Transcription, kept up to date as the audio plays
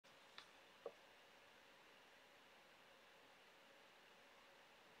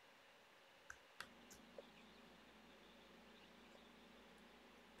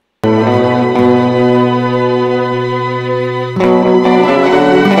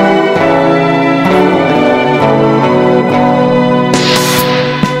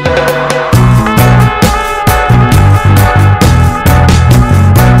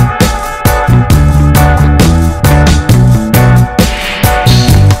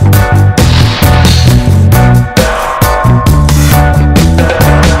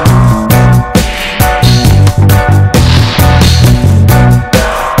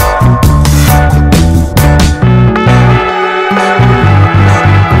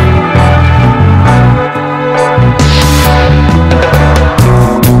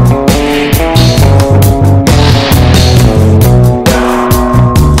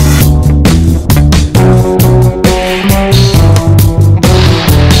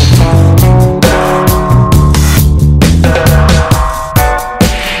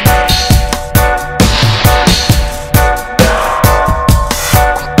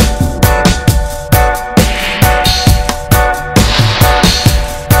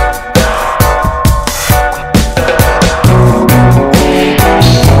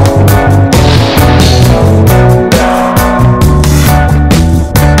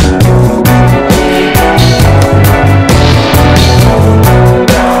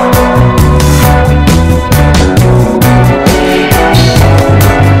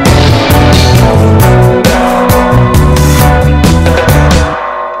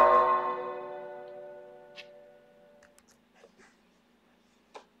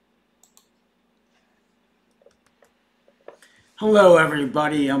Hello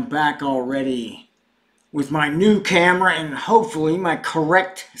everybody, I'm back already with my new camera and hopefully my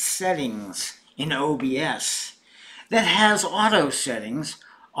correct settings in OBS that has auto settings,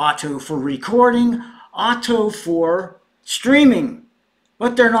 auto for recording, auto for streaming,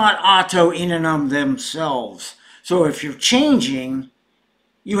 but they're not auto in and of themselves. So if you're changing,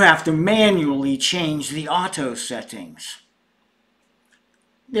 you have to manually change the auto settings.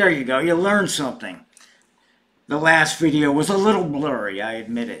 There you go, you learned something. The last video was a little blurry, I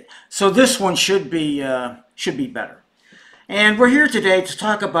admit it. So this one should be better. And we're here today to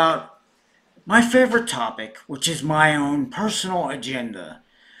talk about my favorite topic, which is my own personal agenda.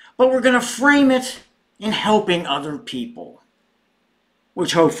 But we're going to frame it in helping other people,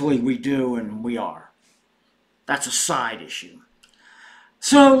 which hopefully we do and we are. That's a side issue.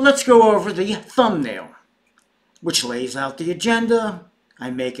 So let's go over the thumbnail, which lays out the agenda. I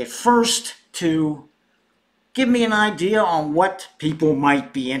make it first to give me an idea on what people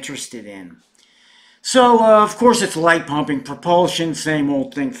might be interested in. So, of course, it's light pumping propulsion, same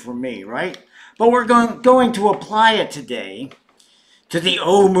old thing for me, right? But we're going to apply it today to the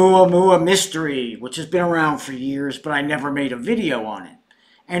Oumuamua mystery, which has been around for years, but I never made a video on it.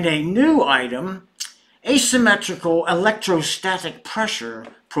 And a new item, asymmetrical electrostatic pressure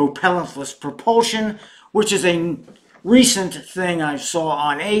propellantless propulsion, which is a recent thing I saw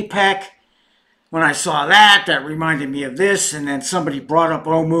on APEC. When I saw that, that reminded me of this, and then somebody brought up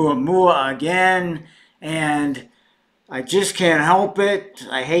Oumuamua again, and I just can't help it.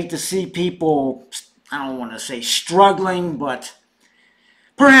 I hate to see people, I don't want to say struggling, but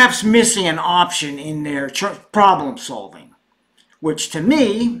perhaps missing an option in their problem solving, which to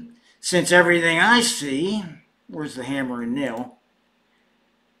me, since everything I see, where's the hammer and nail,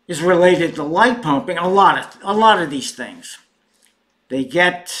 is related to light pumping, a lot of these things.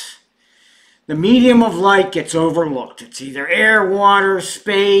 The medium of light gets overlooked. It's either air, water,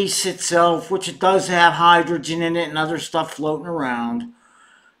 space itself, which it does have hydrogen in it and other stuff floating around,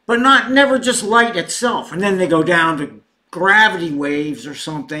 but never just light itself. And then they go down to gravity waves or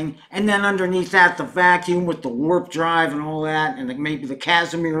something, and then underneath that the vacuum with the warp drive and all that, and maybe the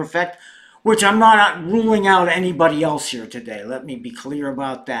Casimir effect, which I'm not ruling out anybody else here today. Let me be clear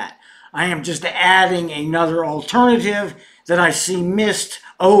about that. I am just adding another alternative that I see missed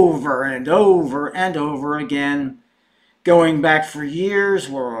over and over and over again, going back for years.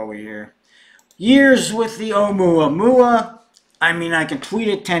 Where are we here? Years with the Oumuamua. I mean, I can tweet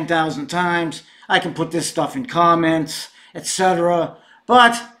it 10,000 times. I can put this stuff in comments, etc.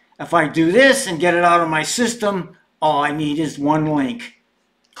 But if I do this and get it out of my system, all I need is one link.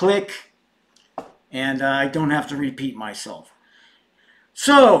 Click, and I don't have to repeat myself.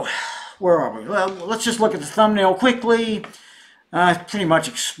 So, where are we? Well, let's just look at the thumbnail quickly. Pretty much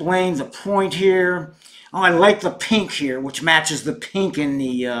explains the point here. Oh, I like the pink here, which matches the pink in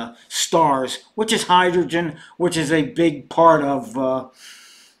the stars, which is hydrogen, which is a big part of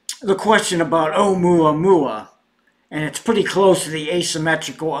the question about Oumuamua. And it's pretty close to the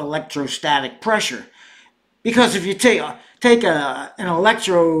asymmetrical electrostatic pressure. Because if you take an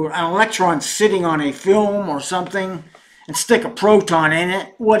electron sitting on a film or something and stick a proton in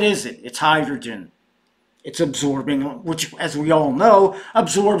it, what is it? It's hydrogen. It's absorbing, which, as we all know,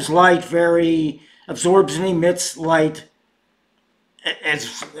 absorbs absorbs and emits light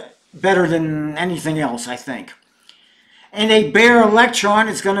as better than anything else, I think. And a bare electron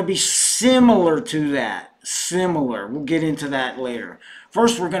is going to be similar to that. Similar. We'll get into that later.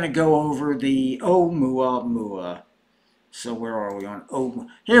 First, we're going to go over the Oumuamua. So where are we on Oumuamua?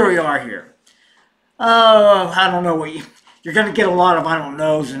 Here we are here. I don't know what you're going to get a lot of I don't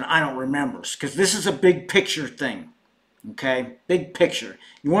knows and I don't remembers, because this is a big picture thing, okay? Big picture.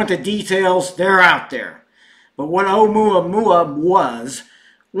 You want the details, they're out there. But what Oumuamua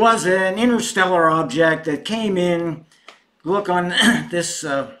was an interstellar object that came in. Look on this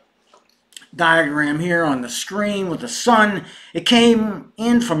diagram here on the screen with the sun. It came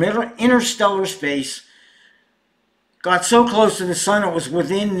in from interstellar space, got so close to the sun it was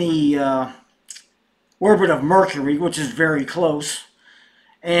within the orbit of Mercury, which is very close,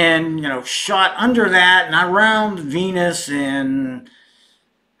 and shot under that and around Venus and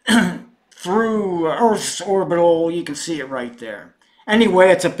through Earth's orbital. You can see it right there. Anyway,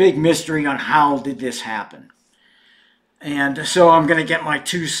 it's a big mystery on how did this happen. And so I'm going to get my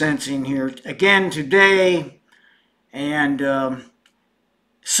 2 cents in here again today and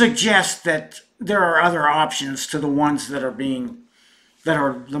suggest that there are other options to the ones that are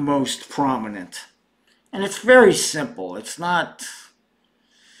the most prominent. And it's very simple. It's not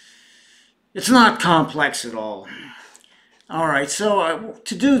complex at all. All right, so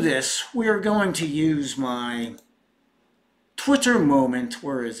to do this, we are going to use my Twitter moment,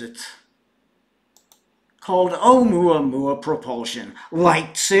 where is it? Called Oumuamua Propulsion.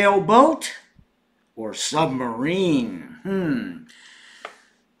 Light sailboat or submarine?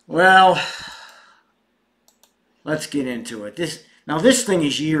 Well, let's get into it. This thing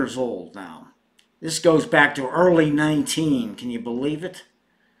is years old now. This goes back to early 19. Can you believe it?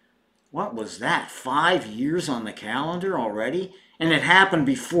 What was that? 5 years on the calendar already? And it happened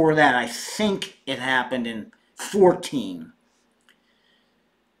before that. I think it happened in 14.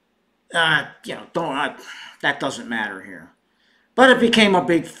 That doesn't matter here. But it became a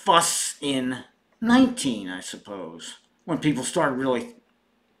big fuss in 19, I suppose, when people started really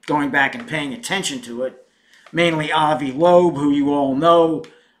going back and paying attention to it. Mainly Avi Loeb, who you all know.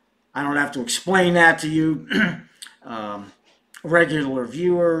 I don't have to explain that to you, regular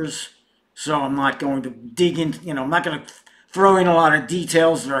viewers. So I'm not going to dig into, I'm not going to throw in a lot of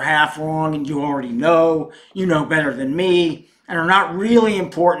details that are half wrong and you already know. You know better than me. And are not really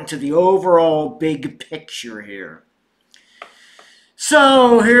important to the overall big picture here.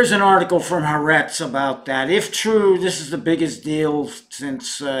 So here's an article from Haaretz about that. If true, this is the biggest deal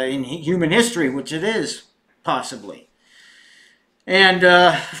since in human history, which it is, possibly. And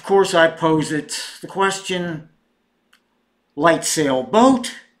of course I pose the question, light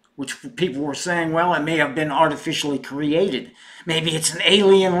sailboat, which people were saying, well, it may have been artificially created. Maybe it's an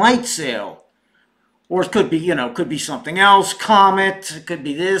alien light sail. Or it could be, could be something else, comet, it could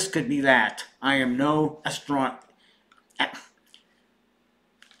be this, could be that. I'm no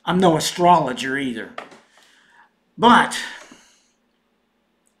astrologer either. But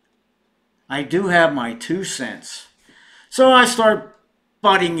I do have my 2 cents. So I start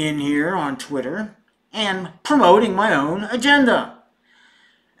butting in here on Twitter and promoting my own agenda.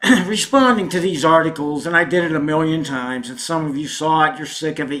 Responding to these articles, and I did it a million times, and some of you saw it, you're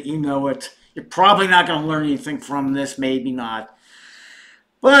sick of it, you know it. You're probably not going to learn anything from this, maybe not.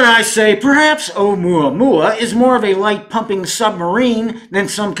 But I say, perhaps Oumuamua is more of a light-pumping submarine than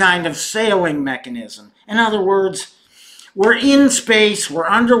some kind of sailing mechanism. In other words, we're in space, we're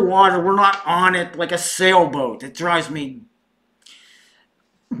underwater, we're not on it like a sailboat. It drives me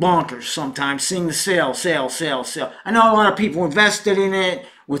bonkers sometimes, seeing the sail. I know a lot of people invested in it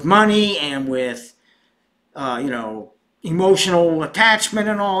with money and with, emotional attachment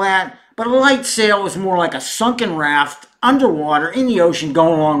and all that. But a light sail is more like a sunken raft underwater in the ocean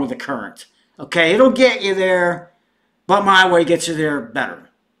going along with the current. Okay, it'll get you there, but my way gets you there better.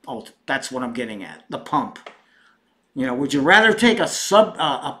 Oh, that's what I'm getting at, the pump. Would you rather take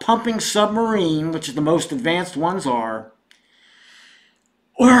a pumping submarine, which is the most advanced ones are,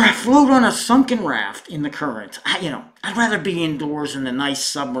 or float on a sunken raft in the current? I'd rather be indoors in a nice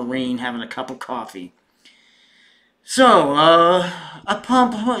submarine having a cup of coffee. So, a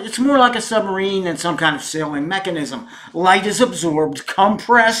pump, it's more like a submarine than some kind of sailing mechanism. Light is absorbed,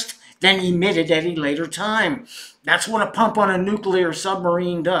 compressed, then emitted at a later time. That's what a pump on a nuclear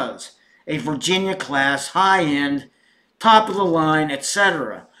submarine does. A Virginia-class, high-end, top-of-the-line,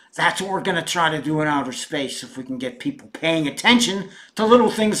 etc. That's what we're going to try to do in outer space if we can get people paying attention to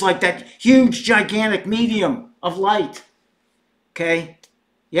little things like that huge, gigantic medium of light. Okay?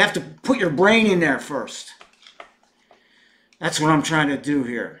 You have to put your brain in there first. That's what I'm trying to do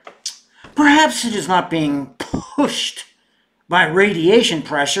here. Perhaps it is not being pushed by radiation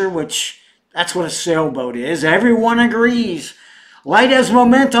pressure, which that's what a sailboat is. Everyone agrees. Light has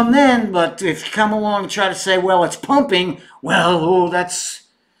momentum then, but if you come along and try to say, well, it's pumping, well, that's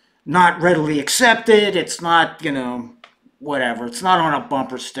not readily accepted. It's not, whatever. It's not on a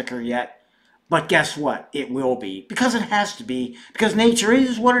bumper sticker yet. But guess what? It will be. Because it has to be. Because nature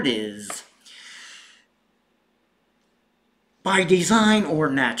is what it is. By design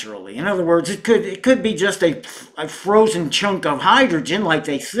or naturally. In other words, it could be just a frozen chunk of hydrogen like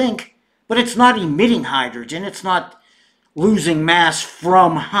they think, but it's not emitting hydrogen. It's not losing mass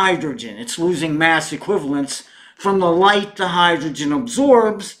from hydrogen. It's losing mass equivalence from the light the hydrogen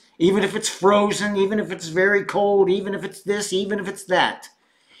absorbs, even if it's frozen, even if it's very cold, even if it's this, even if it's that.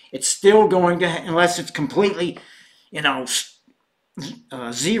 It's still going to, unless it's completely,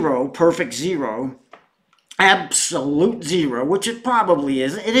 zero, perfect zero, absolute zero, which it probably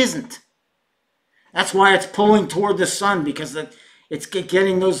is. It isn't. That's why it's pulling toward the sun, because it's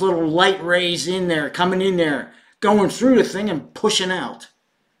getting those little light rays in there, coming in there, going through the thing and pushing out,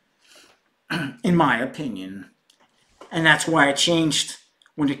 in my opinion. And that's why it changed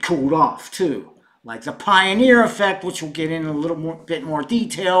when it cooled off, too. Like the Pioneer effect, which we'll get in a little bit more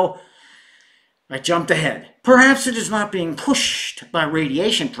detail. I jumped ahead. Perhaps it is not being pushed by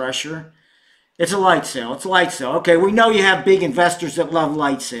radiation pressure. It's a light sail. It's a light sail. Okay, we know you have big investors that love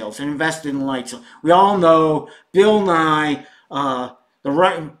light sails and invested in light sails. We all know Bill Nye,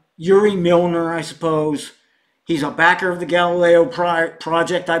 Yuri Milner, I suppose. He's a backer of the Galileo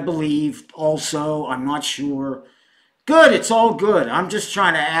project, I believe. Also, I'm not sure. Good, it's all good. I'm just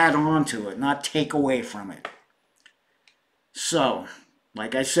trying to add on to it, not take away from it. So,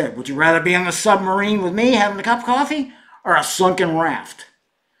 like I said, would you rather be on a submarine with me having a cup of coffee or a sunken raft?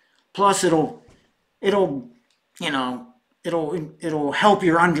 Plus, it'll help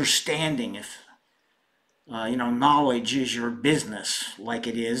your understanding if, knowledge is your business, like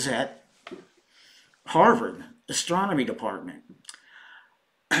it is at Harvard Astronomy Department.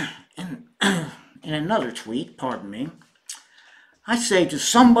 In another tweet, pardon me, I say to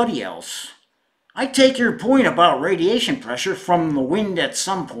somebody else, I take your point about radiation pressure from the wind at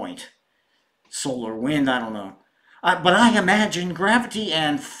some point. Solar wind, I don't know. But I imagine gravity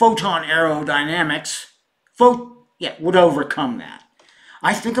and photon aerodynamics would overcome that.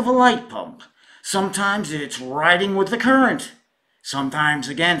 I think of a light pump. Sometimes it's riding with the current, sometimes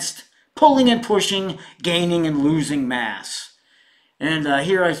against, pulling and pushing, gaining and losing mass. And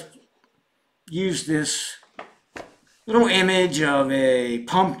here I use this little image of a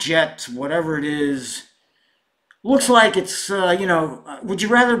pump jet, whatever it is. Looks like it's, would you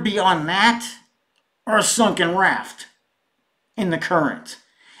rather be on that or a sunken raft in the current?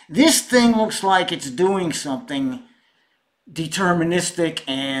 This thing looks like it's doing something deterministic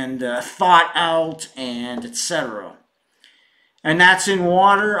and thought out and etc. And that's in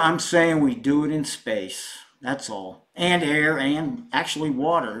water. I'm saying we do it in space. That's all. And air and actually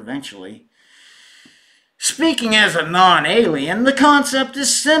water eventually. Speaking as a non-alien, the concept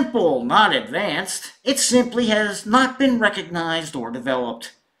is simple, not advanced. It simply has not been recognized or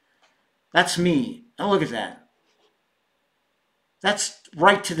developed. That's me. Now look at that. That's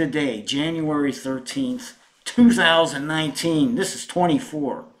right to the day, January 13th, 2019. This is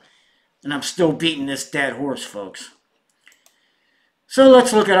 24. And I'm still beating this dead horse, folks. So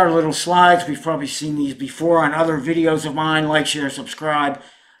let's look at our little slides. We've probably seen these before on other videos of mine. Like, share, subscribe.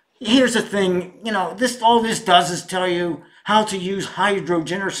 Here's the thing, all this does is tell you how to use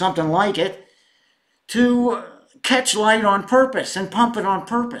hydrogen or something like it to catch light on purpose and pump it on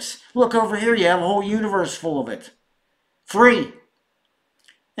purpose. Look over here, you have a whole universe full of it. Free.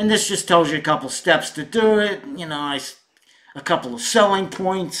 And this just tells you a couple steps to do it, a couple of selling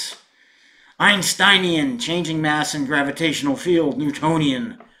points. Einsteinian, changing mass and gravitational field,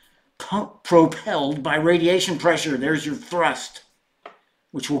 Newtonian, propelled by radiation pressure, there's your thrust,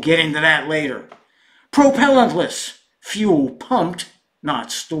 which we'll get into that later. Propellantless, fuel pumped,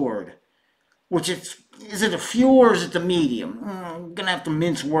 not stored. Which is it a fuel or is it the medium? I'm going to have to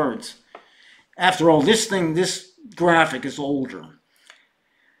mince words. After all, this graphic is older.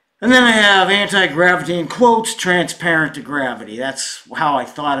 And then I have anti-gravity in quotes, transparent to gravity. That's how I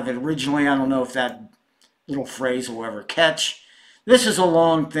thought of it originally. I don't know if that little phrase will ever catch. This is a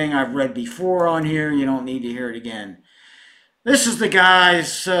long thing I've read before on here. You don't need to hear it again. This is the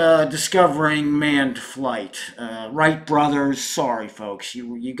guys discovering manned flight. Wright brothers, sorry folks,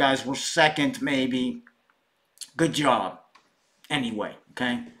 you guys were second maybe. Good job. Anyway,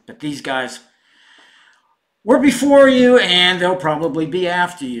 okay? But these guys were before you and they'll probably be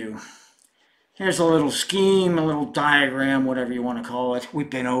after you. Here's a little scheme, a little diagram, whatever you want to call it.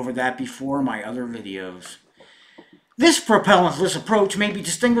 We've been over that before in my other videos. This propellantless approach may be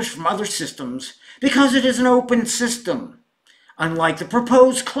distinguished from other systems because it is an open system. Unlike the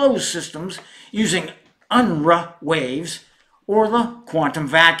proposed closed systems using UNRWA waves or the quantum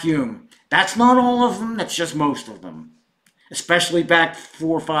vacuum. That's not all of them, that's just most of them. Especially back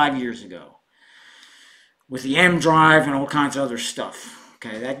 4 or 5 years ago. With the M drive and all kinds of other stuff.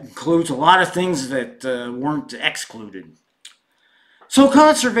 Okay, that includes a lot of things that weren't excluded. So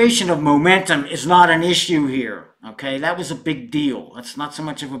conservation of momentum is not an issue here. Okay, that was a big deal. That's not so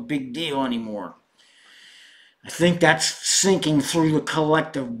much of a big deal anymore. I think that's sinking through the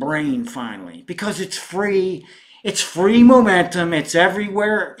collective brain finally. Because it's free momentum, it's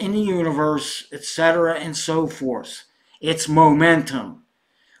everywhere in the universe, etc. and so forth. It's momentum.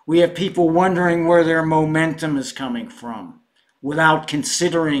 We have people wondering where their momentum is coming from without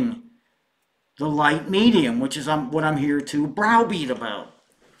considering the light medium, which is what I'm here to browbeat about.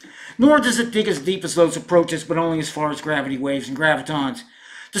 Nor does it dig as deep as those approaches, but only as far as gravity waves and gravitons.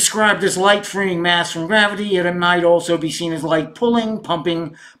 Described as light freeing mass from gravity, yet it might also be seen as light pulling,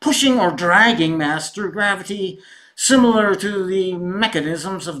 pumping, pushing, or dragging mass through gravity, similar to the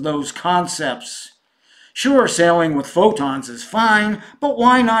mechanisms of those concepts. Sure, sailing with photons is fine, but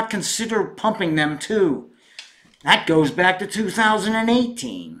why not consider pumping them too? That goes back to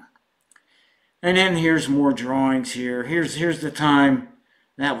 2018. And then here's more drawings here. Here's the time.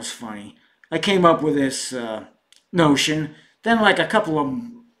 That was funny. I came up with this notion Then like a couple of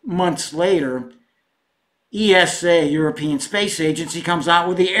months later, ESA, European Space Agency, comes out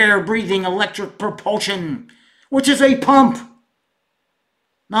with the air-breathing electric propulsion, which is a pump.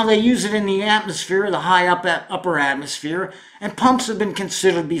 Now they use it in the atmosphere, the high upper atmosphere, and pumps have been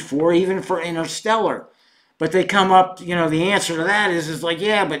considered before, even for interstellar. But they come up, the answer to that is like,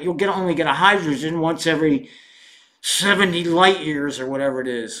 yeah, but you'll only get a hydrogen once every 70 light years or whatever it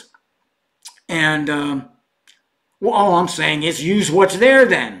is. And well, all I'm saying is use what's there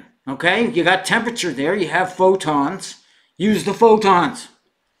then, okay? You got temperature there, you have photons, use the photons.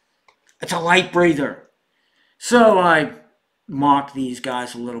 It's a light breather. So I mock these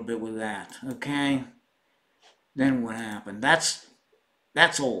guys a little bit with that, okay? Then what happened? That's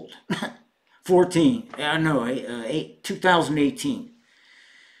old. 2018.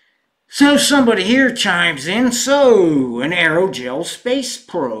 So somebody here chimes in, so an aerogel space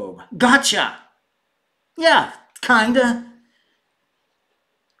probe. Gotcha. Yeah, kinda.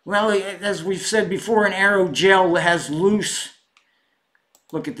 Well, as we've said before, an aerogel has loose,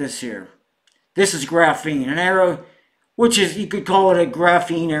 look at this here. This is graphene, which is, you could call it a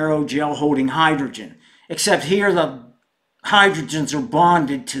graphene aerogel holding hydrogen. Except here the hydrogens are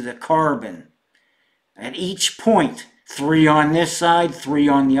bonded to the carbon. At each point, 3 on this side, 3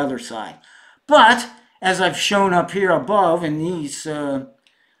 on the other side. But, as I've shown up here above in these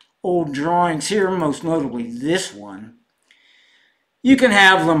old drawings here, most notably this one, you can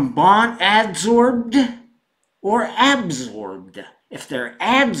have them adsorbed or absorbed. If they're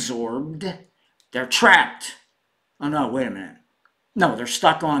adsorbed, they're trapped. Oh no, wait a minute. No, they're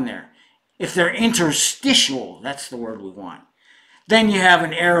stuck on there. If they're interstitial, that's the word we want, then you have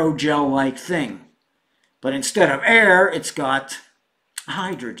an aerogel-like thing. But instead of air, it's got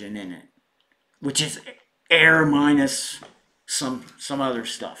hydrogen in it, which is air minus some other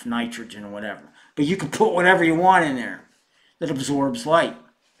stuff, nitrogen or whatever. But you can put whatever you want in there that absorbs light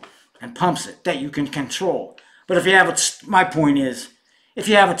and pumps it, that you can control. But if you have it, my point is, if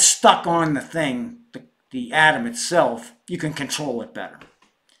you have it stuck on the thing, the atom itself, you can control it better.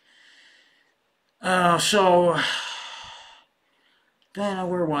 Then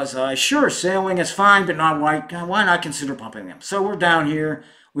where was I? Sure, sailing is fine, but not white. Why not consider pumping them? So we're down here.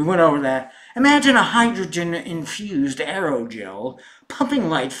 We went over that. Imagine a hydrogen-infused aerogel pumping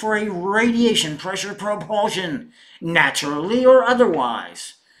light for a radiation pressure propulsion, naturally or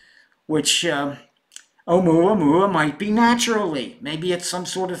otherwise, which Oumuamua might be naturally. Maybe it's some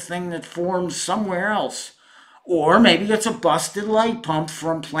sort of thing that forms somewhere else. Or maybe it's a busted light pump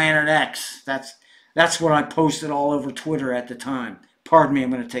from Planet X. That's what I posted all over Twitter at the time. Pardon me,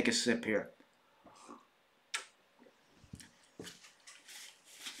 I'm going to take a sip here.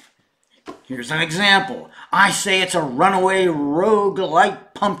 Here's an example. I say it's a runaway rogue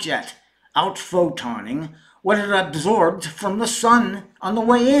light pump jet, out-photoning what it absorbed from the sun on the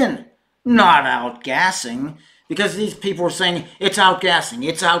way in. Not outgassing, because these people were saying it's outgassing,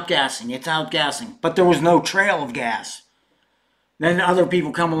 it's outgassing, it's outgassing, but there was no trail of gas. Then other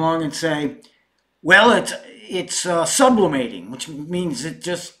people come along and say, well, it's sublimating, which means it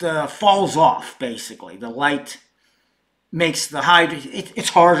just falls off, basically. The light makes the it's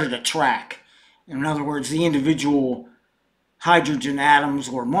harder to track. In other words, the individual hydrogen atoms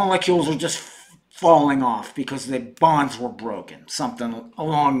or molecules are just falling off because the bonds were broken, something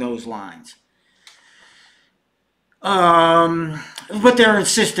along those lines. But they're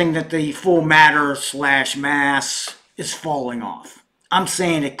insisting that the full matter / mass is falling off. I'm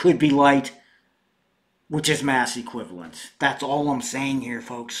saying it could be light, which is mass equivalent. That's all I'm saying here,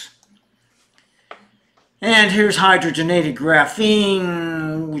 folks. And here's hydrogenated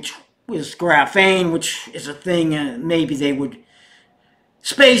graphene, which is graphene, which is a thing maybe they would,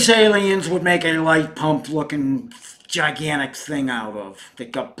 space aliens would make a light pump looking gigantic thing out of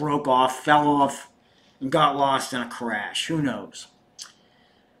that broke off, fell off, and got lost in a crash. Who knows?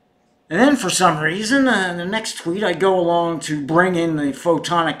 And then for some reason, the next tweet, I go along to bring in the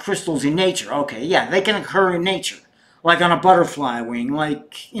photonic crystals in nature. Okay, yeah, they can occur in nature. Like on a butterfly wing,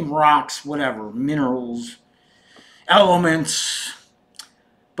 like in rocks, whatever, minerals, elements.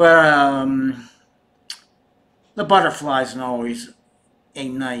 But the butterfly isn't always a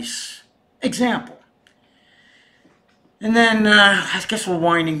nice example. And then, I guess we're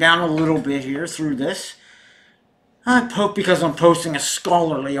winding down a little bit here through this. Because I'm posting a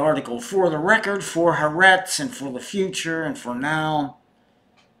scholarly article for the record, for Haaretz, and for the future, and for now.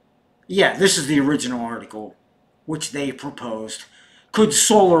 Yeah, this is the original article, which they proposed. Could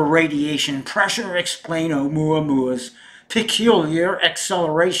solar radiation pressure explain Oumuamua's peculiar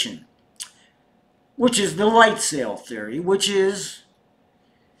acceleration? Which is the Lightsail theory, which is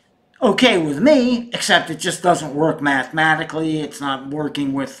okay with me, except it just doesn't work mathematically. It's not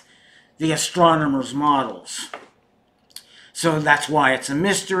working with the astronomers' models. So that's why it's a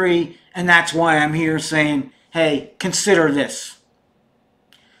mystery, and that's why I'm here saying, hey, consider this.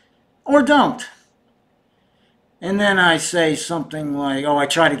 Or don't. And then I say something like, oh, I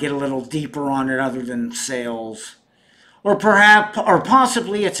try to get a little deeper on it other than sales. Or perhaps, or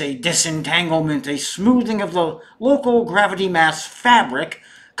possibly it's a disentanglement, a smoothing of the local gravity mass fabric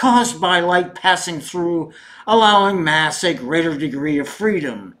caused by light passing through, allowing mass a greater degree of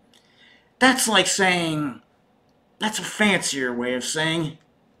freedom. That's like saying, that's a fancier way of saying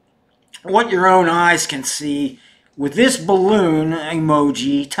what your own eyes can see with this balloon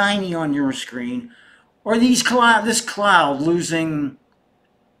emoji tiny on your screen, or this cloud losing,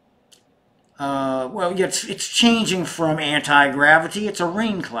 well, it's changing from anti-gravity, it's a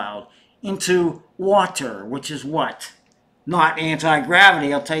rain cloud, into water, which is what? Not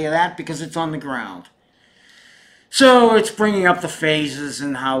anti-gravity, I'll tell you that, because it's on the ground. So it's bringing up the phases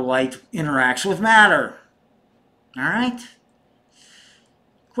and how light interacts with matter. All right?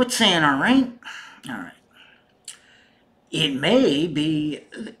 Quit saying all right. All right. It may be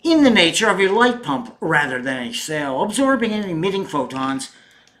in the nature of a light pump rather than a sail, absorbing and emitting photons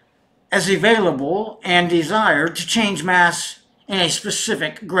as available and desired to change mass in a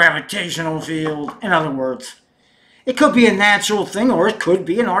specific gravitational field. In other words, it could be a natural thing or it could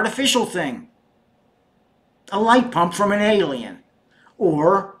be an artificial thing. A light pump from an alien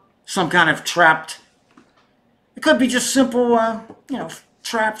or some kind of trapped, it could be just simple,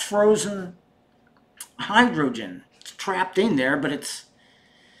 trapped frozen hydrogen. It's trapped in there, but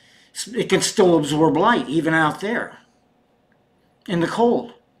it can still absorb light even out there in the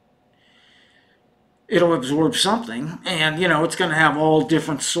cold. It'll absorb something, and it's going to have all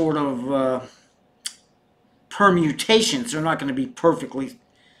different sort of permutations. They're not going to be perfect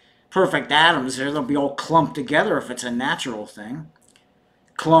atoms there. They'll be all clumped together if it's a natural thing,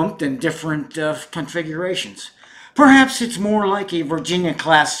 clumped in different configurations. Perhaps it's more like a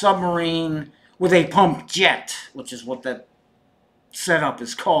Virginia-class submarine with a pumped jet, which is what that setup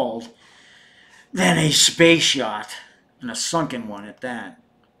is called, than a space yacht, and a sunken one at that.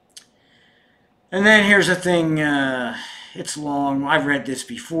 And then here's the thing, it's long. I've read this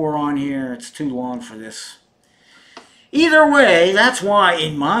before on here. It's too long for this. Either way, that's why,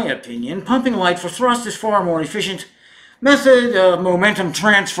 in my opinion, pumping light for thrust is far more efficient method of momentum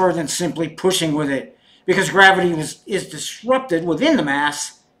transfer than simply pushing with it, because gravity is disrupted within the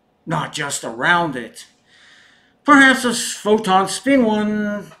mass, not just around it. Perhaps a photon spin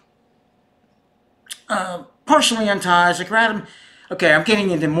one partially unties a gratum. Okay, I'm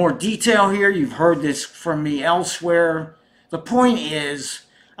getting into more detail here. You've heard this from me elsewhere. The point is,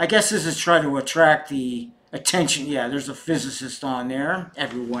 I guess this is trying to attract the attention. Yeah, there's a physicist on there.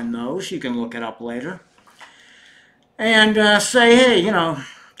 Everyone knows. You can look it up later. And say, hey,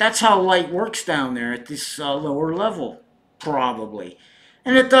 that's how light works down there at this lower level, probably.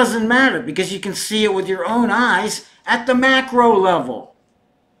 And it doesn't matter because you can see it with your own eyes at the macro level.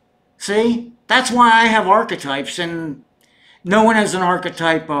 See? That's why I have archetypes, and no one has an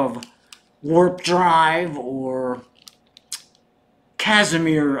archetype of warp drive or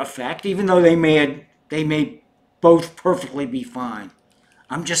Casimir effect, even though they may both perfectly be fine.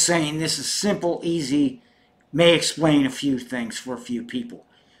 I'm just saying this is simple, easy, may explain a few things for a few people.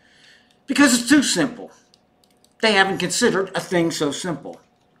 Because it's too simple. They haven't considered a thing so simple.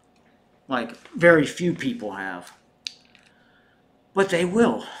 Like very few people have. But they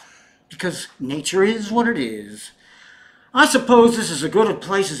will. Because nature is what it is. I suppose this is as good a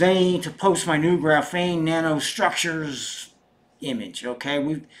place as any to post my new graphene nanostructures image, okay?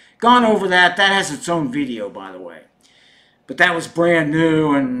 We've gone over that. That has its own video, by the way. But that was brand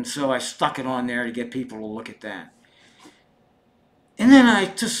new, and so I stuck it on there to get people to look at that. And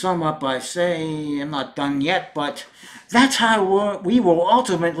then to sum up, I say, I'm not done yet, but that's how we will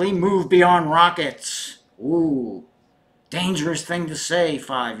ultimately move beyond rockets. Ooh, dangerous thing to say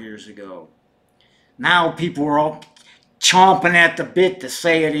 5 years ago. Now people are all chomping at the bit to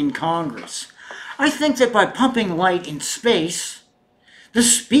say it in Congress. I think that by pumping light in space, the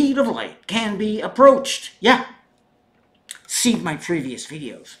speed of light can be approached. Yeah. See my previous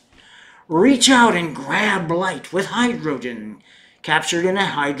videos. Reach out and grab light with hydrogen, captured in a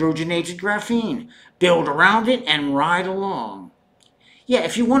hydrogenated graphene. Build around it and ride along. Yeah,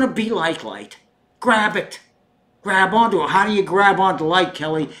 if you want to be like light, grab it. Grab onto it. How do you grab onto light,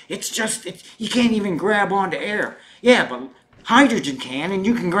 Kelly? You can't even grab onto air. Yeah, but hydrogen can, and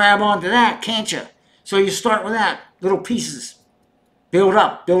you can grab onto that, can't you? So you start with that, little pieces. Build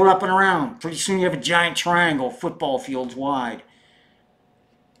up and around. Pretty soon you have a giant triangle, football fields wide.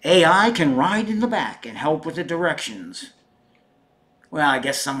 AI can ride in the back and help with the directions. Well, I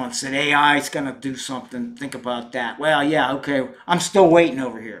guess someone said AI is going to do something. Think about that. Well, yeah, okay. I'm still waiting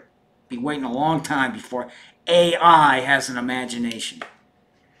over here. Be waiting a long time before AI has an imagination.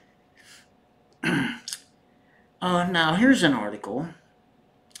 Now, here's an article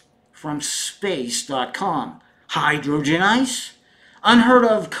from space.com. Hydrogen ice? Unheard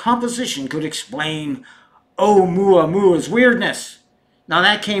of composition could explain Oumuamua's weirdness. Now,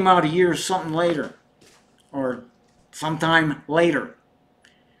 that came out a year or something later, or sometime later,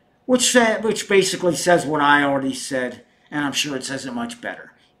 which basically says what I already said, and I'm sure it says it much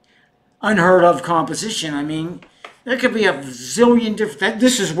better. Unheard of composition, I mean, there could be a zillion different...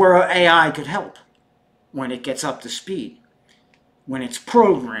 This is where AI could help when it gets up to speed, when it's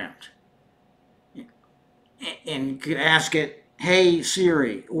programmed. And you could ask it, hey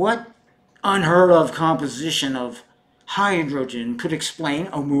Siri, what unheard of composition of hydrogen could explain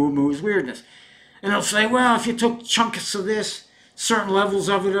Oumuamua's weirdness? And it'll say, well, if you took chunks of this, certain levels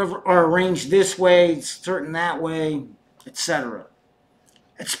of it are arranged this way, certain that way, etc.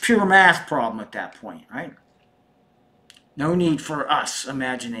 It's pure math problem at that point, right? No need for us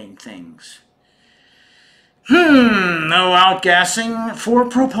imagining things. No outgassing for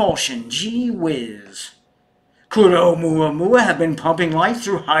propulsion. Gee whiz. Could Oumuamua have been pumping life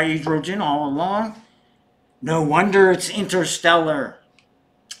through hydrogen all along? No wonder it's interstellar.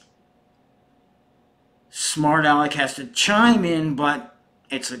 Smart Alec has to chime in, but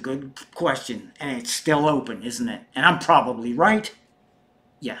it's a good question, and it's still open, isn't it? And I'm probably right.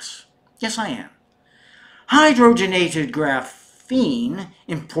 Yes. Yes, I am. Hydrogenated graphene,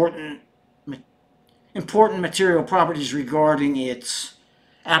 important material properties regarding its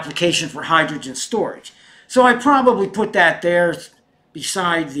application for hydrogen storage. So I probably put that there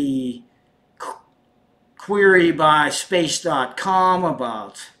beside the query by space.com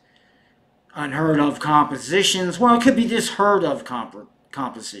about unheard of compositions. Well, it could be just heard of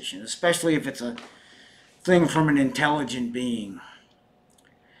composition, especially if it's a thing from an intelligent being.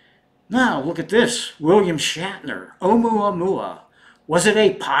 Now, look at this. William Shatner, Oumuamua. Was it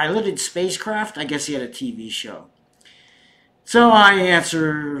a piloted spacecraft? I guess he had a TV show. So I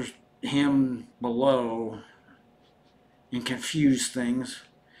answer him below and confuse things.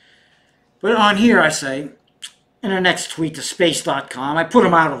 But on here I say, in the next tweet to space.com, I put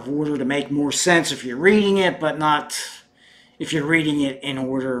them out of order to make more sense if you're reading it, but not if you're reading it in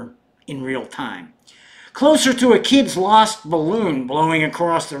order in real time. Closer to a kid's lost balloon blowing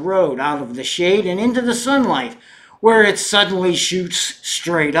across the road out of the shade and into the sunlight, where it suddenly shoots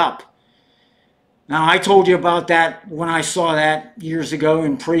straight up. Now, I told you about that when I saw that years ago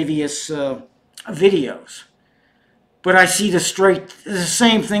in previous videos. But I see the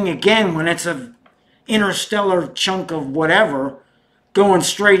same thing again when it's an interstellar chunk of whatever going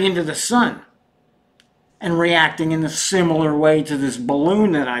straight into the sun and reacting in a similar way to this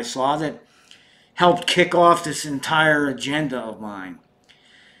balloon that I saw that helped kick off this entire agenda of mine.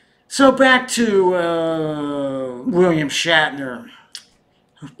 So back to William Shatner.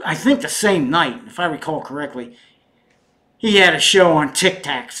 I think the same night, if I recall correctly, he had a show on Tic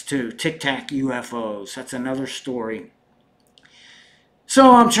Tacs too, Tic Tac UFOs. That's another story.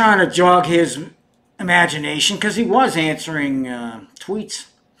 So I'm trying to jog his imagination because he was answering tweets.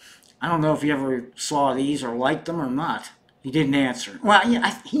 I don't know if he ever saw these or liked them or not. He didn't answer. Well,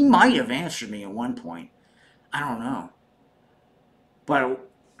 yeah, he might have answered me at one point. I don't know. But,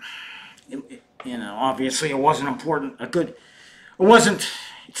 obviously it wasn't important.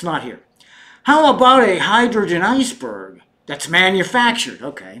 It's not here. How about a hydrogen iceberg that's manufactured,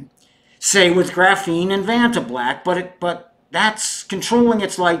 okay, say with graphene and Vantablack, but that's controlling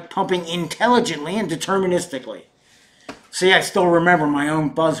its light, pumping intelligently and deterministically. See, I still remember my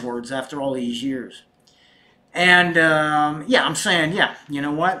own buzzwords after all these years. And, yeah, I'm saying, yeah, you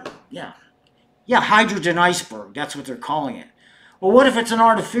know what? Yeah. Yeah, hydrogen iceberg, that's what they're calling it. Well, what if it's an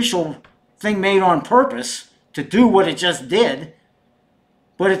artificial thing made on purpose to do what it just did,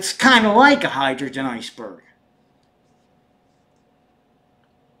 but it's kind of like a hydrogen iceberg?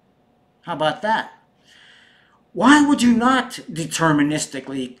 How about that? Why would you not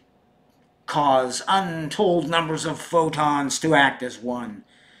deterministically cause untold numbers of photons to act as one?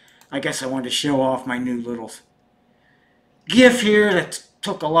 I guess I wanted to show off my new little GIF here that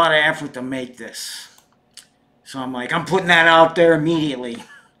took a lot of effort to make this. So I'm putting that out there immediately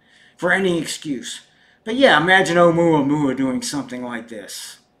for any excuse. But yeah, imagine Oumuamua doing something like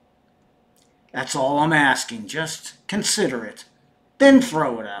this. That's all I'm asking. Just consider it. Then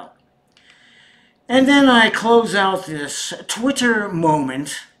throw it out. And then I close out this Twitter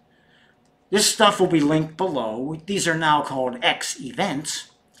moment. This stuff will be linked below. These are now called X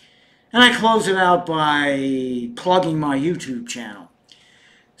events. And I close it out by plugging my YouTube channel.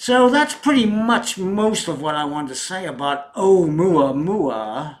 So that's pretty much most of what I wanted to say about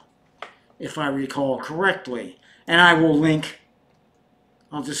Oumuamua, if I recall correctly. And I will link,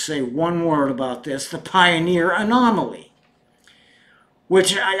 I'll just say one word about this, the Pioneer Anomaly.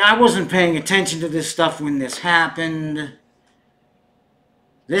 Which I wasn't paying attention to this stuff when this happened.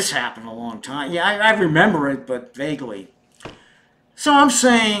 This happened a long time. Yeah, I remember it, but vaguely. So I'm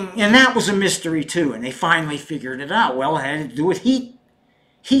saying, and that was a mystery too, and they finally figured it out. Well, it had to do with heat.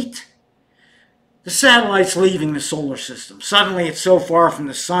 Heat. The satellite's leaving the solar system. Suddenly it's so far from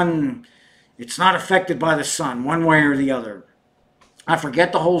the sun, it's not affected by the sun, one way or the other. I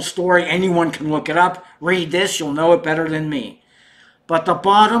forget the whole story. Anyone can look it up. Read this, you'll know it better than me. But the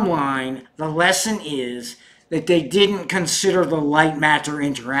bottom line, the lesson is that they didn't consider the light-matter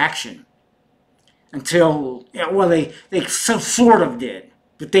interaction. Until, well, they sort of did,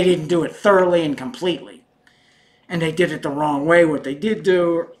 but they didn't do it thoroughly and completely. And they did it the wrong way, what they did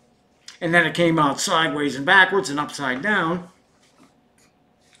do, and then it came out sideways and backwards and upside down.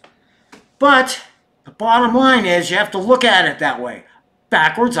 But the bottom line is you have to look at it that way.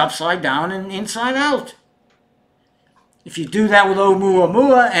 Backwards, upside down, and inside out. If you do that with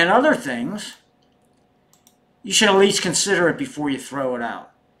Oumuamua and other things, you should at least consider it before you throw it out.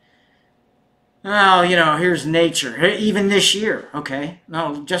 Well, you know, here's nature. Even this year, okay?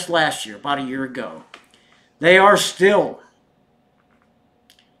 No, just last year, about a year ago. They are still.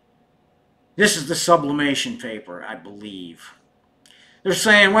 This is the sublimation paper, I believe. They're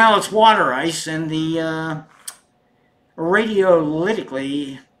saying, well, it's water ice, and the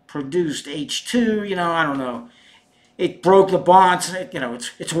radiolytically produced H2, you know, I don't know. It broke the bonds. You know,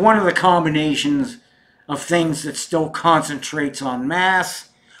 it's one of the combinations of things that still concentrates on mass,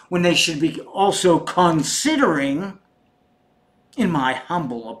 when they should be also considering, in my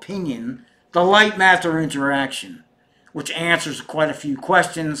humble opinion, the light-matter interaction, which answers quite a few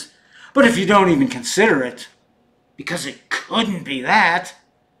questions. But if you don't even consider it, because it couldn't be that,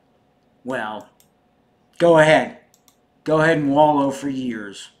 well, go ahead. Go ahead and wallow for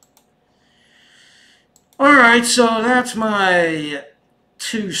years. Alright, so that's my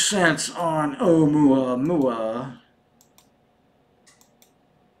 2 cents on Oumuamua.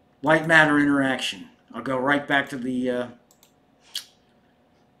 Light-matter interaction. I'll go right back to the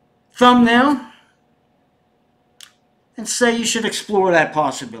thumbnail and say you should explore that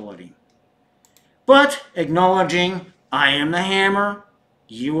possibility. But acknowledging I am the hammer,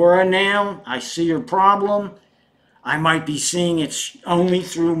 you are a nail, I see your problem. I might be seeing it only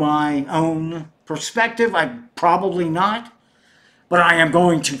through my own perspective. I'm probably not. But I am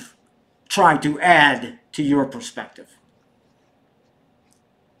going to try to add to your perspective.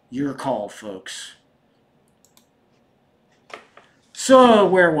 Your call, folks. So,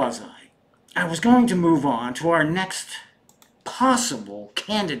 where was I? I was going to move on to our next possible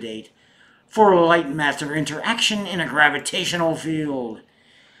candidate for light-matter interaction in a gravitational field.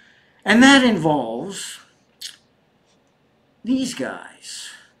 And that involves these guys,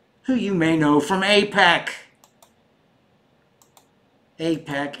 who you may know from APEC.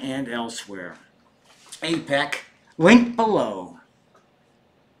 APEC and elsewhere. APEC, link below.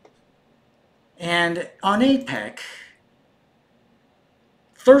 And on APEC,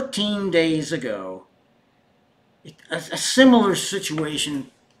 13 days ago, a similar situation,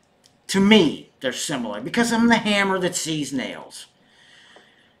 to me, they're similar, because I'm the hammer that sees nails.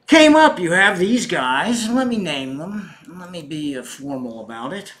 Came up, you have these guys, let me name them, let me be formal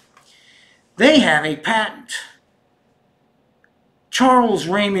about it. They have a patent. Charles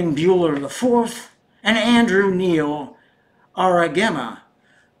Raymond Buhler IV and Andrew Neil Aragema,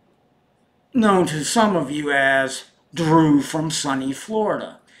 known to some of you as Drew from sunny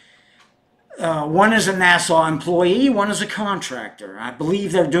Florida. One is a NASA employee, one is a contractor. I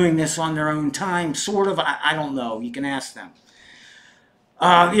believe they're doing this on their own time, sort of. I don't know. You can ask them.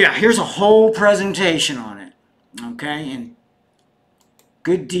 Yeah, here's a whole presentation on it. Okay, in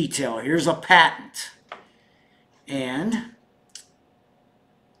good detail. Here's a patent. And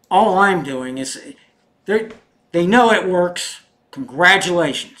all I'm doing is, they know it works.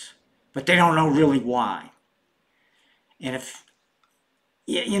 Congratulations. But they don't know really why. And if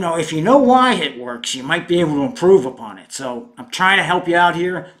you know why it works, you might be able to improve upon it. So I'm trying to help you out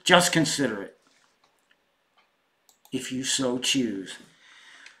here. Just consider it, if you so choose.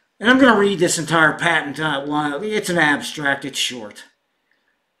 And I'm going to read this entire patent outline. It's an abstract. It's short.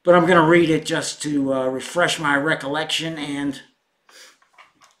 But I'm going to read it just to refresh my recollection, and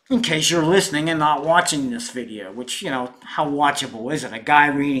in case you're listening and not watching this video, which, you know, how watchable is it? A guy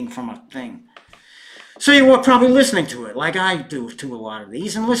reading from a thing. So you were probably listening to it, like I do to a lot of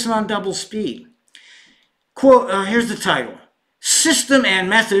these, and listen on double speed. Quote, here's the title. System and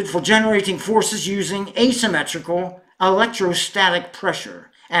method for generating forces using asymmetrical electrostatic pressure.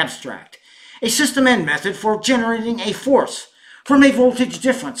 Abstract. A system and method for generating a force from a voltage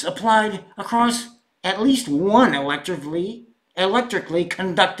difference applied across at least one electrically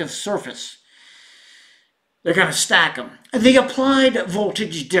conductive surface. They're going to stack them. The applied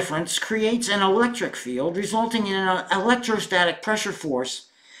voltage difference creates an electric field resulting in an electrostatic pressure force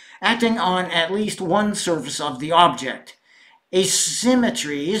acting on at least one surface of the object.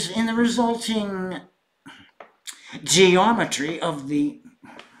 Asymmetries in the resulting geometry of the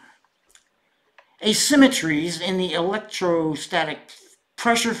electrostatic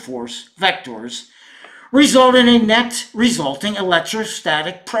pressure force vectors result in a net resulting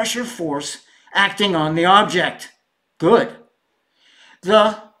electrostatic pressure force acting on the object. Good.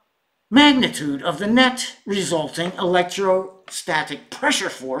 The magnitude of the net resulting electrostatic pressure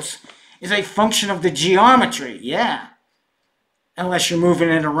force is a function of the geometry. Yeah. Unless you're moving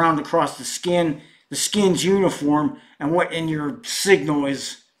it around across the skin's uniform, and your signal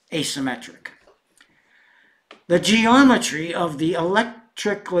is asymmetric. The geometry of the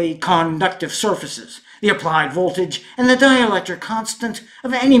electrically conductive surfaces, the applied voltage, and the dielectric constant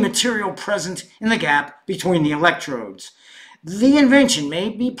of any material present in the gap between the electrodes. The invention may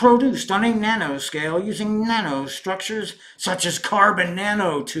be produced on a nanoscale using nanostructures such as carbon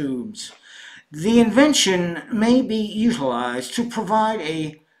nanotubes. The invention may be utilized to provide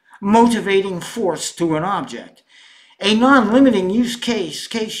a motivating force to an object. A non-limiting use case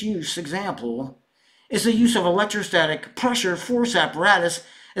example is the use of electrostatic pressure force apparatus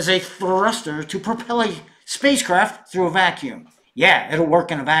as a thruster to propel a spacecraft through a vacuum. Yeah, it'll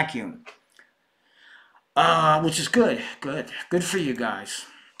work in a vacuum. Which is good for you guys.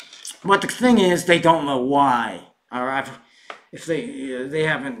 But the thing is, they don't know why. Or if they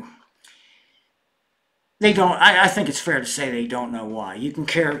haven't, they don't. I think it's fair to say they don't know why. You can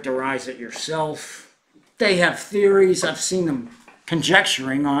characterize it yourself. They have theories. I've seen them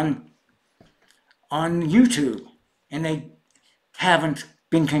conjecturing on YouTube, and they haven't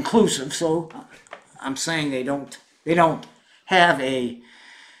been conclusive. So I'm saying they don't have a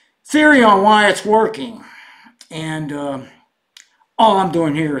theory on why it's working. And all I'm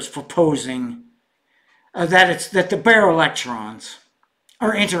doing here is proposing that the bare electrons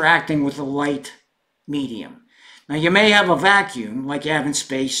are interacting with the light medium. Now, you may have a vacuum like you have in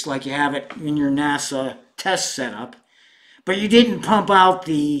space, like you have it in your NASA test setup, but you didn't pump out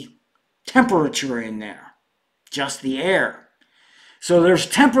the temperature in there, just the air. So there's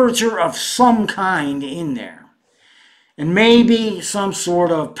temperature of some kind in there. And maybe some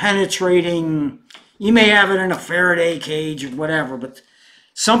sort of penetrating, you may have it in a Faraday cage or whatever, but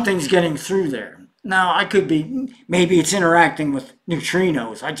something's getting through there. Now, maybe it's interacting with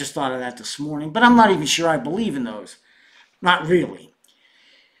neutrinos. I just thought of that this morning, but I'm not even sure I believe in those. Not really.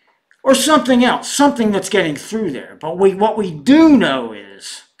 Or something else, something that's getting through there. But what we do know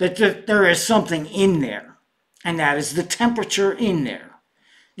is that there is something in there, and that is the temperature in there,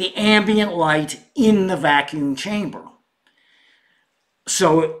 the ambient light in the vacuum chamber.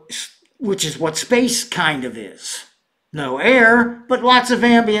 So, which is what space kind of is. No air, but lots of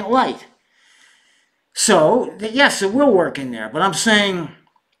ambient light. So, yes, it will work in there. But I'm saying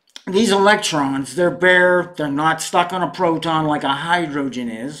these electrons, they're bare. They're not stuck on a proton like a hydrogen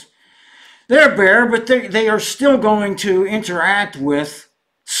is. They're bare, but they are still going to interact with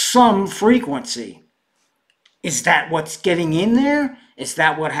some frequency. Is that what's getting in there? Is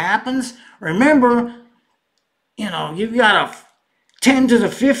that what happens? Remember, you've got a 10 to the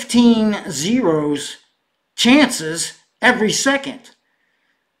 15 zeros chances every second.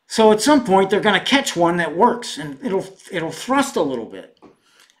 So at some point they're going to catch one that works, and it'll thrust a little bit,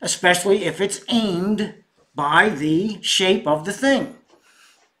 especially if it's aimed by the shape of the thing,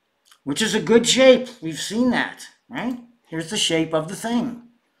 which is a good shape. We've seen that, right? Here's the shape of the thing.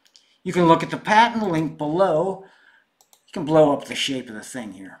 You can look at the patent link below. You can blow up the shape of the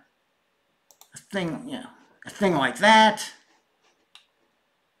thing here. A thing like that.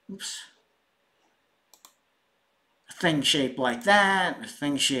 Oops. A thing shaped like that. A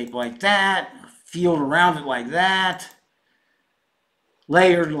thing shaped like that. A field around it like that.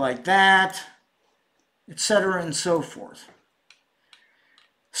 Layered like that. Etc. and so forth.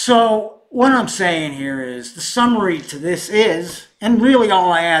 So what I'm saying here is the summary to this is, and really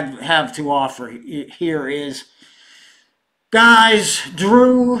all I have to offer here is, guys,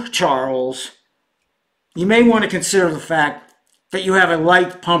 Drew, Charles, you may want to consider the fact that you have a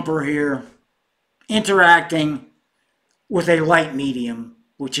light pumper here interacting with a light medium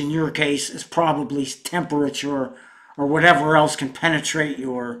which in your case is probably temperature or whatever else can penetrate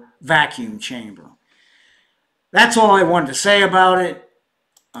your vacuum chamber. That's all I wanted to say about it.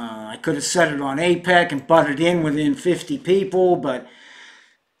 I could have said it on APEC and butted in within 50 people, but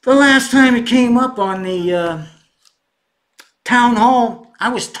the last time it came up on the town hall, I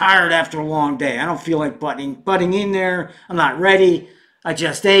was tired after a long day. I don't feel like butting in there. I'm not ready. I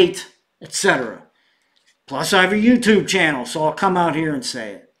just ate, etc. Plus, I have a YouTube channel, so I'll come out here and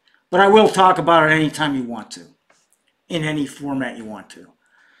say it. But I will talk about it anytime you want to, in any format you want to.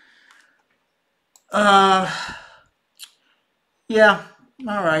 Yeah,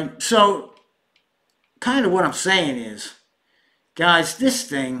 all right. So, kind of what I'm saying is, guys, this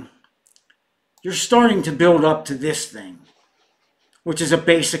thing, you're starting to build up to this thing, which is a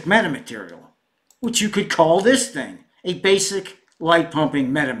basic metamaterial, which you could call this thing a basic light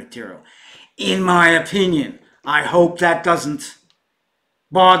pumping metamaterial. In my opinion, I hope that doesn't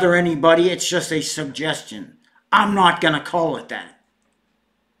bother anybody. It's just a suggestion. I'm not going to call it that.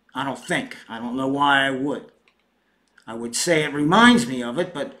 I don't think. I don't know why I would. I would say it reminds me of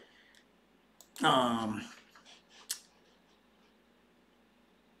it, but I'm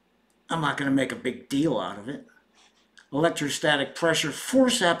not going to make a big deal out of it. Electrostatic pressure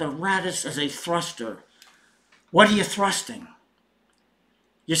force apparatus as a thruster. What are you thrusting?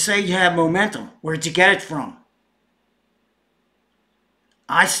 You say you have momentum. Where'd you get it from?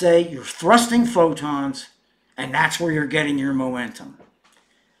 I say you're thrusting photons, and that's where you're getting your momentum.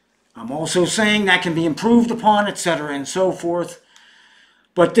 I'm also saying that can be improved upon, etc. and so forth.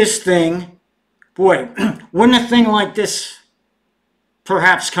 But this thing, boy, wouldn't a thing like this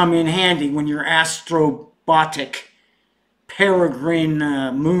perhaps come in handy when your Astrobotic Peregrine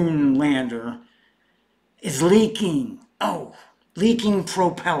moon lander is leaking? Oh, leaking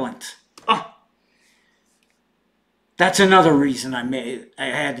propellant. Oh, that's another reason I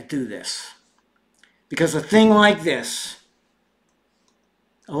had to do this. Because a thing like this,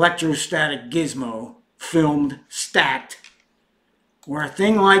 electrostatic gizmo, filmed, stacked, where a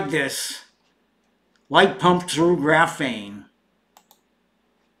thing like this, light pumped through graphene,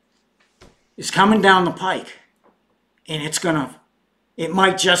 is coming down the pike. And it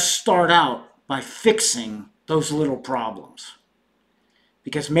might just start out by fixing those little problems.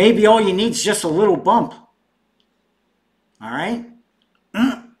 Because maybe all you need is just a little bump. All right?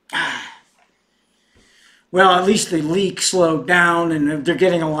 Well, at least the leak slowed down, and they're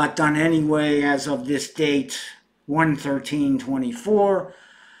getting a lot done anyway as of this date, 1/13/24.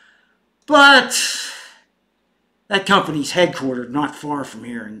 But that company's headquartered not far from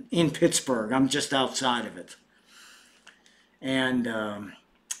here in Pittsburgh. I'm just outside of it. And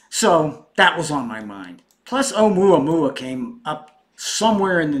so that was on my mind. Plus, Oumuamua came up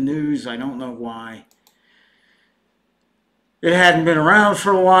somewhere in the news. I don't know why. It hadn't been around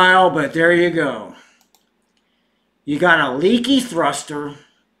for a while, but there you go. You got a leaky thruster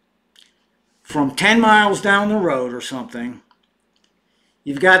from 10 miles down the road or something.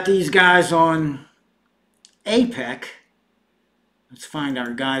 You've got these guys on APEC. Let's find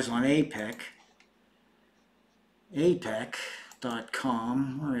our guys on APEC.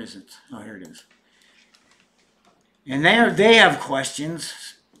 APEC.com. Where is it? Oh, here it is. And they have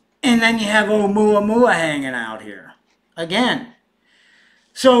questions. And then you have Oumuamua hanging out here. Again.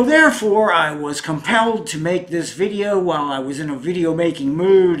 So therefore, I was compelled to make this video while I was in a video making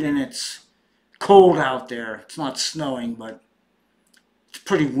mood, and it's cold out there. It's not snowing, but it's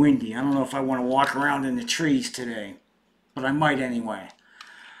pretty windy. I don't know if I want to walk around in the trees today, but I might anyway.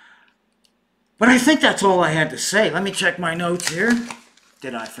 But I think that's all I had to say. Let me check my notes here.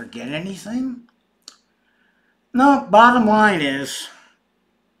 Did I forget anything? No, bottom line is,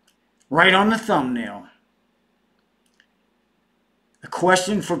 right on the thumbnail, a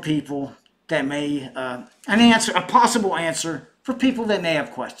question for people that may, a possible answer for people that may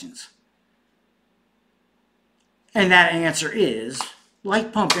have questions. And that answer is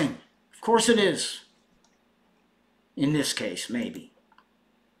light pumping. Of course it is. In this case, maybe.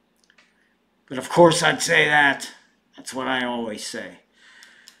 But of course I'd say that. That's what I always say.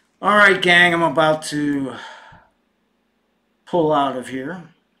 All right, gang, I'm about to pull out of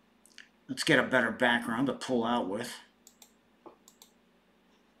here. Let's get a better background to pull out with.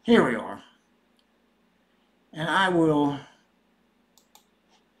 Here we are. And I will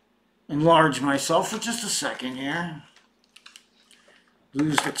enlarge myself for just a second here.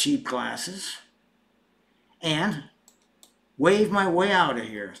 Lose the cheap glasses. And wave my way out of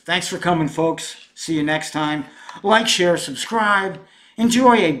here. Thanks for coming, folks. See you next time. Like, share, subscribe.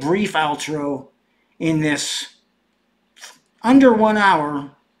 Enjoy a brief outro in this under 1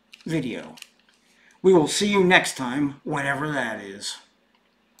 hour video. We will see you next time, whenever that is.